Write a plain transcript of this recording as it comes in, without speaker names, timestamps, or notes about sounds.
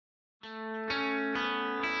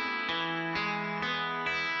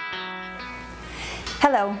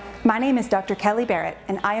Hello, my name is Dr. Kelly Barrett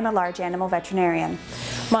and I am a large animal veterinarian.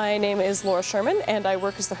 My name is Laura Sherman and I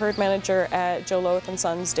work as the herd manager at Joe Lowith &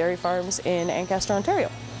 Sons Dairy Farms in Ancaster, Ontario.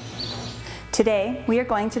 Today we are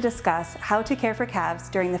going to discuss how to care for calves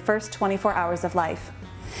during the first 24 hours of life.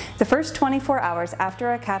 The first 24 hours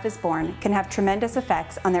after a calf is born can have tremendous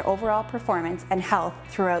effects on their overall performance and health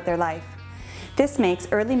throughout their life. This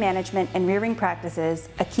makes early management and rearing practices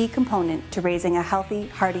a key component to raising a healthy,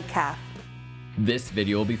 hardy calf. This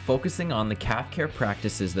video will be focusing on the calf care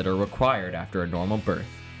practices that are required after a normal birth.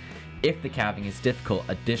 If the calving is difficult,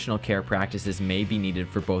 additional care practices may be needed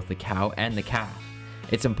for both the cow and the calf.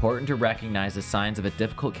 It's important to recognize the signs of a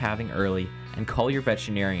difficult calving early and call your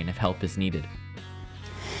veterinarian if help is needed.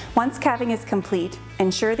 Once calving is complete,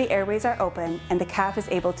 ensure the airways are open and the calf is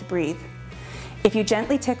able to breathe. If you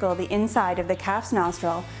gently tickle the inside of the calf's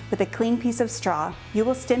nostril with a clean piece of straw, you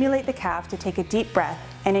will stimulate the calf to take a deep breath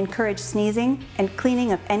and encourage sneezing and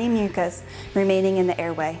cleaning of any mucus remaining in the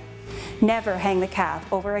airway. Never hang the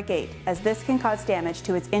calf over a gate, as this can cause damage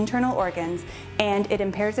to its internal organs and it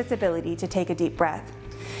impairs its ability to take a deep breath.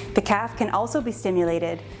 The calf can also be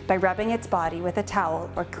stimulated by rubbing its body with a towel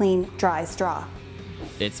or clean, dry straw.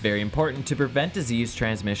 It's very important to prevent disease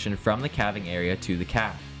transmission from the calving area to the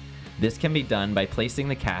calf. This can be done by placing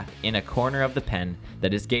the calf in a corner of the pen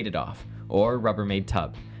that is gated off, or Rubbermaid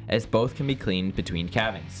tub, as both can be cleaned between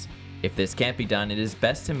calvings. If this can't be done, it is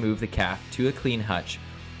best to move the calf to a clean hutch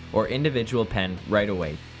or individual pen right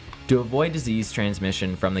away to avoid disease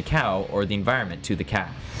transmission from the cow or the environment to the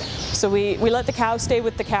calf. So we let the cow stay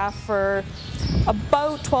with the calf for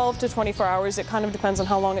about 12 to 24 hours. It kind of depends on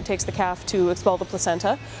how long it takes the calf to expel the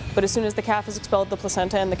placenta. But as soon as the calf has expelled the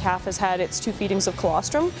placenta and the calf has had its 2 feedings of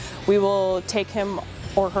colostrum, we will take him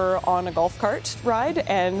or her on a golf cart ride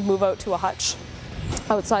and move out to a hutch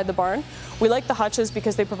outside the barn. We like the hutches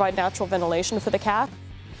because they provide natural ventilation for the calf.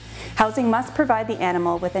 Housing must provide the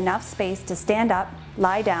animal with enough space to stand up,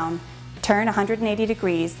 lie down, turn 180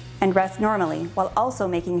 degrees, and rest normally, while also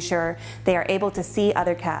making sure they are able to see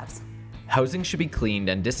other calves. Housing should be cleaned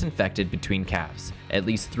and disinfected between calves. At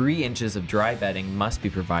least 3 inches of dry bedding must be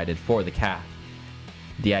provided for the calf.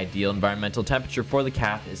 The ideal environmental temperature for the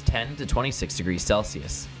calf is 10 to 26 degrees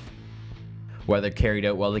Celsius. Whether carried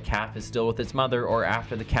out while the calf is still with its mother or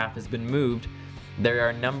after the calf has been moved, there are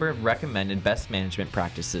a number of recommended best management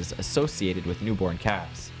practices associated with newborn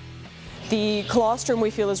calves. The colostrum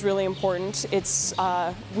we feel is really important.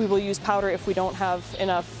 We will use powder if we don't have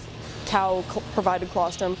enough cow-provided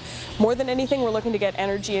colostrum. More than anything, we're looking to get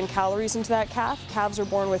energy and calories into that calf. Calves are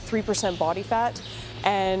born with 3% body fat,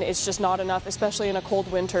 and it's just not enough, especially in a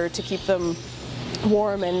cold winter, to keep them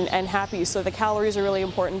warm and happy. So the calories are really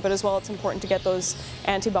important, but as well it's important to get those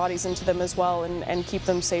antibodies into them as well and keep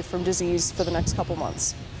them safe from disease for the next couple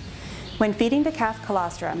months. When feeding the calf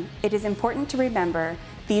colostrum, it is important to remember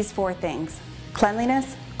these 4 things: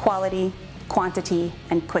 cleanliness, quality, quantity,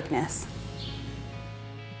 and quickness.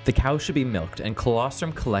 The cow should be milked and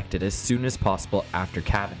colostrum collected as soon as possible after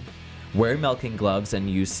calving. Wear milking gloves and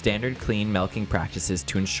use standard clean milking practices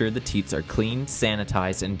to ensure the teats are cleaned,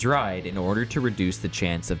 sanitized, and dried in order to reduce the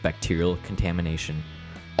chance of bacterial contamination.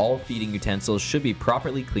 All feeding utensils should be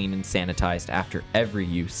properly cleaned and sanitized after every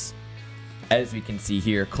use. As we can see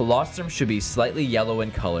here, colostrum should be slightly yellow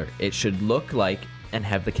in color. It should look like and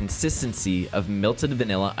have the consistency of melted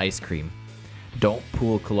vanilla ice cream. Don't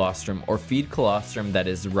pool colostrum or feed colostrum that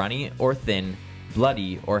is runny or thin,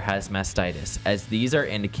 bloody, or has mastitis, as these are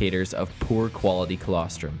indicators of poor quality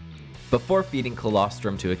colostrum. Before feeding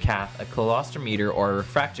colostrum to a calf, a colostrometer or a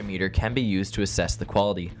refractometer can be used to assess the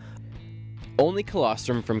quality. Only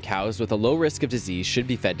colostrum from cows with a low risk of disease should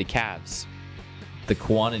be fed to calves. The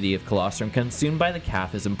quantity of colostrum consumed by the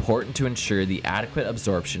calf is important to ensure the adequate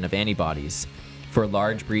absorption of antibodies. For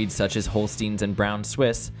large breeds such as Holsteins and Brown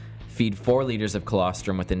Swiss, feed 4 liters of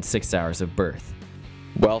colostrum within 6 hours of birth.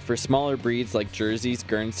 While for smaller breeds like Jerseys,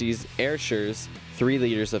 Guernseys, Ayrshires, 3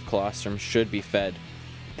 liters of colostrum should be fed.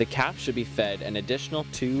 The calf should be fed an additional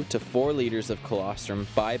 2 to 4 liters of colostrum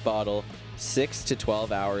by bottle 6 to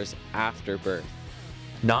 12 hours after birth.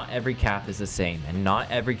 Not every calf is the same, and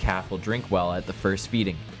not every calf will drink well at the first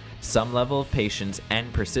feeding. Some level of patience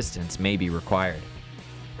and persistence may be required.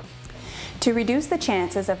 To reduce the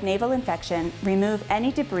chances of navel infection, remove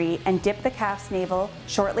any debris and dip the calf's navel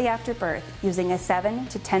shortly after birth using a 7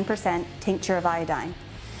 to 10% tincture of iodine.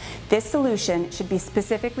 This solution should be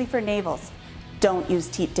specifically for navels. Don't use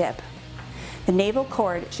teat dip. The navel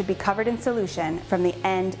cord should be covered in solution from the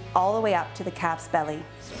end all the way up to the calf's belly.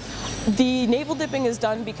 The navel dipping is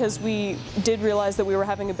done because we did realize that we were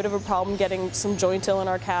having a bit of a problem getting some joint ill in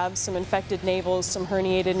our calves, some infected navels, some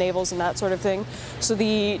herniated navels and that sort of thing. So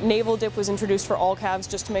the navel dip was introduced for all calves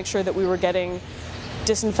just to make sure that we were getting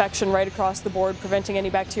disinfection right across the board, preventing any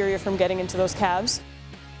bacteria from getting into those calves.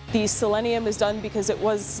 The selenium is done because it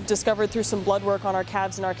was discovered through some blood work on our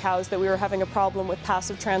calves and our cows that we were having a problem with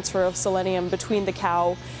passive transfer of selenium between the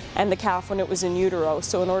cow and the calf when it was in utero.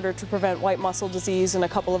 So in order to prevent white muscle disease and a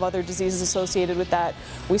couple of other diseases associated with that,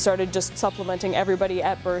 we started just supplementing everybody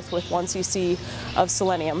at birth with 1 cc of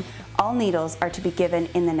selenium. All needles are to be given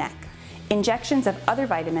in the neck. Injections of other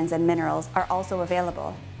vitamins and minerals are also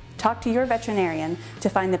available. Talk to your veterinarian to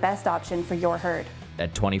find the best option for your herd.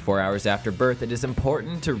 At 24 hours after birth, it is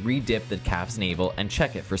important to re-dip the calf's navel and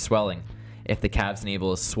check it for swelling. If the calf's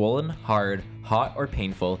navel is swollen, hard, hot, or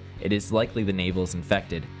painful, it is likely the navel is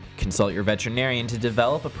infected. Consult your veterinarian to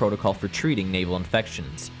develop a protocol for treating navel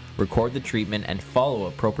infections. Record the treatment and follow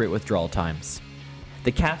appropriate withdrawal times.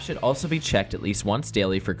 The calf should also be checked at least once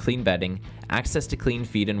daily for clean bedding, access to clean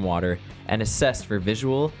feed and water, and assessed for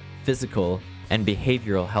visual, physical, and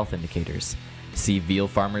behavioral health indicators. See Veal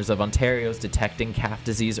Farmers of Ontario's Detecting Calf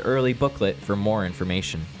Disease Early booklet for more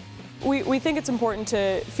information. We think it's important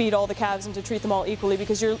to feed all the calves and to treat them all equally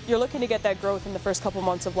because you're looking to get that growth in the first couple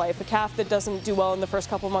months of life. A calf that doesn't do well in the first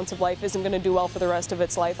couple months of life isn't going to do well for the rest of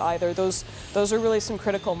its life either. Those are really some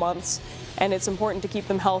critical months, and it's important to keep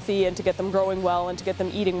them healthy and to get them growing well and to get them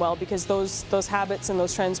eating well because those habits and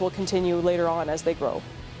those trends will continue later on as they grow.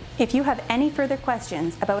 If you have any further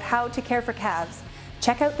questions about how to care for calves,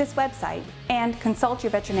 check out this website and consult your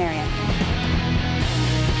veterinarian.